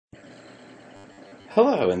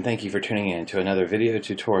Hello, and thank you for tuning in to another video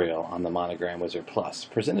tutorial on the Monogram Wizard Plus,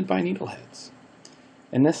 presented by Needleheads.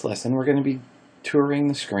 In this lesson, we're going to be touring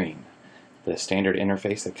the screen, the standard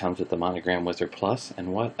interface that comes with the Monogram Wizard Plus,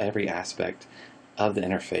 and what every aspect of the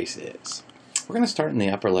interface is. We're going to start in the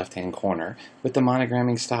upper left-hand corner with the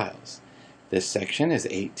Monogramming Styles. This section is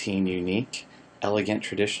 18 unique, elegant,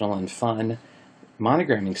 traditional, and fun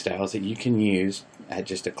monogramming styles that you can use at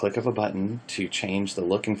just a click of a button to change the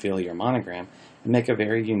look and feel of your monogram and make a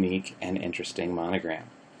very unique and interesting monogram.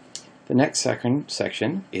 The next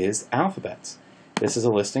section is alphabets. This is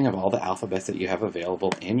a listing of all the alphabets that you have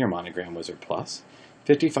available in your Monogram Wizard Plus.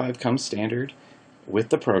 55 comes standard with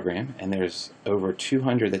the program, and there's over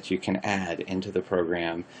 200 that you can add into the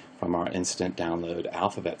program from our instant download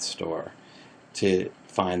alphabet store to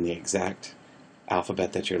find the exact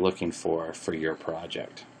alphabet that you're looking for your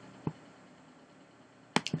project.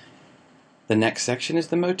 The next section is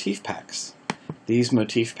the Motif Packs. These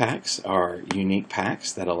Motif Packs are unique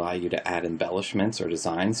packs that allow you to add embellishments or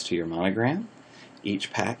designs to your monogram.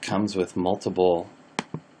 Each pack comes with multiple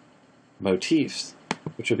motifs,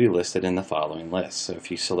 which will be listed in the following list. So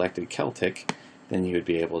if you selected Celtic, then you would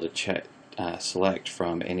be able to select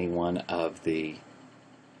from any one of the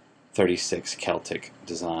 36 Celtic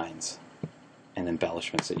designs and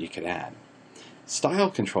embellishments that you could add. Style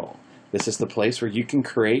control. This is the place where you can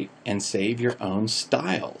create and save your own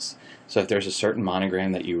styles. So if there's a certain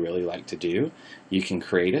monogram that you really like to do, you can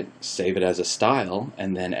create it, save it as a style,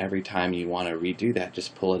 and then every time you want to redo that,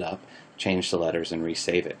 just pull it up, change the letters, and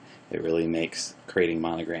resave it. It really makes creating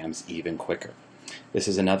monograms even quicker. This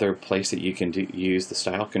is another place that you can use the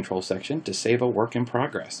style control section to save a work in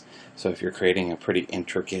progress. So if you're creating a pretty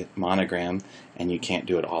intricate monogram and you can't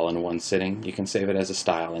do it all in one sitting, you can save it as a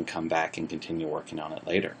style and come back and continue working on it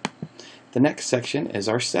later. The next section is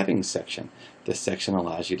our settings section. This section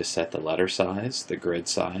allows you to set the letter size, the grid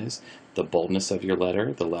size, the boldness of your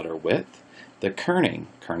letter, the letter width, the kerning,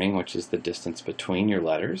 which is the distance between your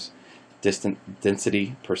letters,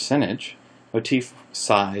 density percentage, motif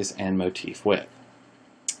size, and motif width.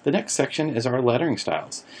 The next section is our lettering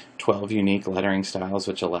styles. 12 unique lettering styles,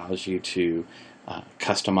 which allows you to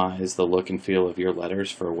customize the look and feel of your letters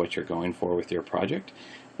for what you're going for with your project,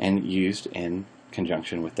 and used in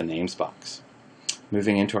conjunction with the names box.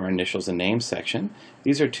 Moving into our initials and names section,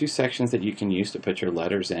 these are two sections that you can use to put your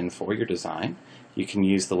letters in for your design. You can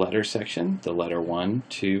use the letter section, the letter 1,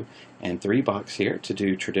 2, and 3 box here to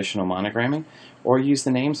do traditional monogramming, or use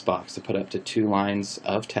the names box to put up to 2 lines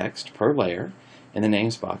of text per layer in the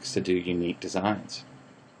names box to do unique designs.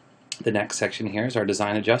 The next section here is our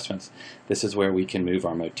design adjustments. This is where we can move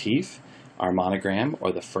our motif, our monogram,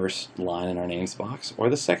 or the first line in our names box, or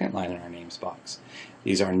the second line in our names box.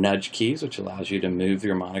 These are nudge keys, which allows you to move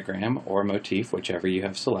your monogram or motif, whichever you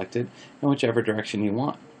have selected, in whichever direction you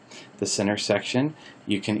want. The center section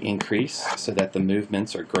you can increase so that the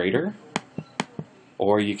movements are greater,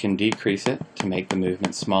 or you can decrease it to make the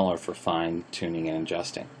movement smaller for fine tuning and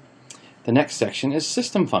adjusting. The next section is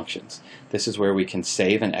system functions. This is where we can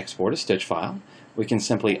save and export a stitch file. We can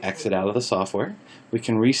simply exit out of the software. We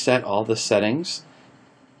can reset all the settings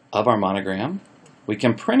of our monogram. We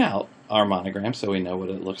can print out our monogram so we know what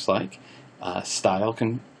it looks like. Style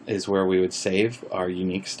is where we would save our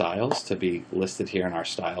unique styles to be listed here in our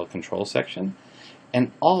style control section.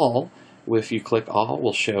 And all, if you click all,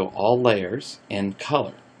 will show all layers in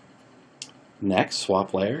color. Next,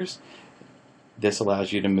 swap layers. This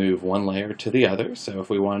allows you to move one layer to the other. So if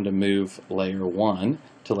we wanted to move layer 1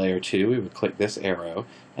 to layer 2, we would click this arrow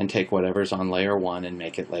and take whatever's on layer 1 and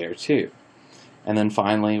make it layer 2. And then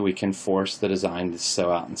finally, we can force the design to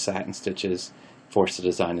sew out in satin stitches, force the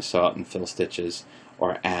design to sew out in fill stitches,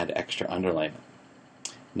 or add extra underlayment.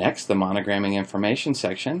 Next, the Monogramming Information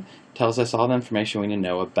section tells us all the information we need to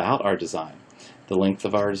know about our design. The length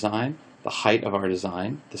of our design, the height of our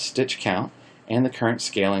design, the stitch count, and the current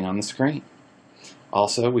scaling on the screen.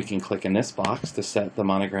 Also, we can click in this box to set the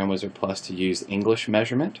Monogram Wizard Plus to use English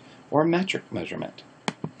measurement or metric measurement.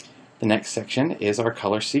 The next section is our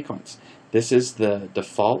color sequence. This is the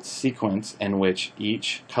default sequence in which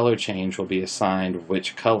each color change will be assigned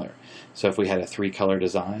which color. So if we had a 3-color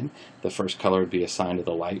design, the first color would be assigned to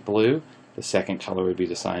the light blue, the second color would be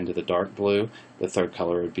assigned to the dark blue, the third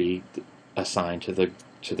color would be assigned to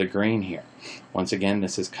the green here. Once again,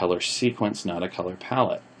 this is color sequence, not a color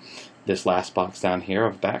palette. This last box down here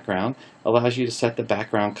of background allows you to set the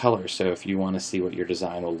background color. So if you want to see what your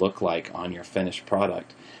design will look like on your finished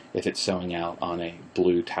product, if it's sewing out on a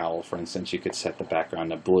blue towel, for instance, you could set the background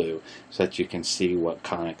to blue so that you can see what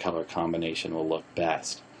kind of color combination will look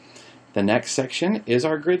best. The next section is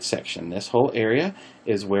our grid section. This whole area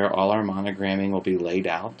is where all our monogramming will be laid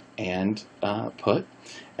out and put.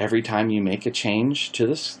 Every time you make a change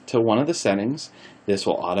to one of the settings, this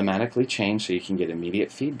will automatically change so you can get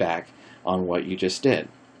immediate feedback on what you just did.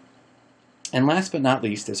 And last but not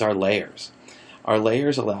least is our layers. Our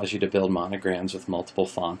layers allows you to build monograms with multiple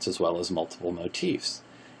fonts as well as multiple motifs,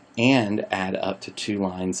 and add up to 2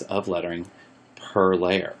 lines of lettering per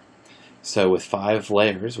layer. So with 5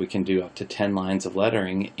 layers, we can do up to 10 lines of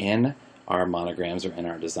lettering in our monograms or in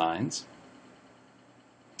our designs.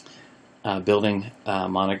 On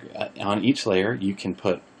each layer, you can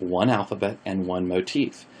put 1 alphabet and 1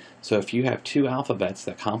 motif. So if you have 2 alphabets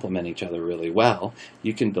that complement each other really well,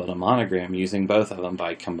 you can build a monogram using both of them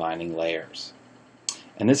by combining layers.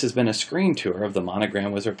 And this has been a screen tour of the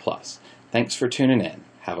Monogram Wizard Plus. Thanks for tuning in.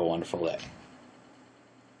 Have a wonderful day.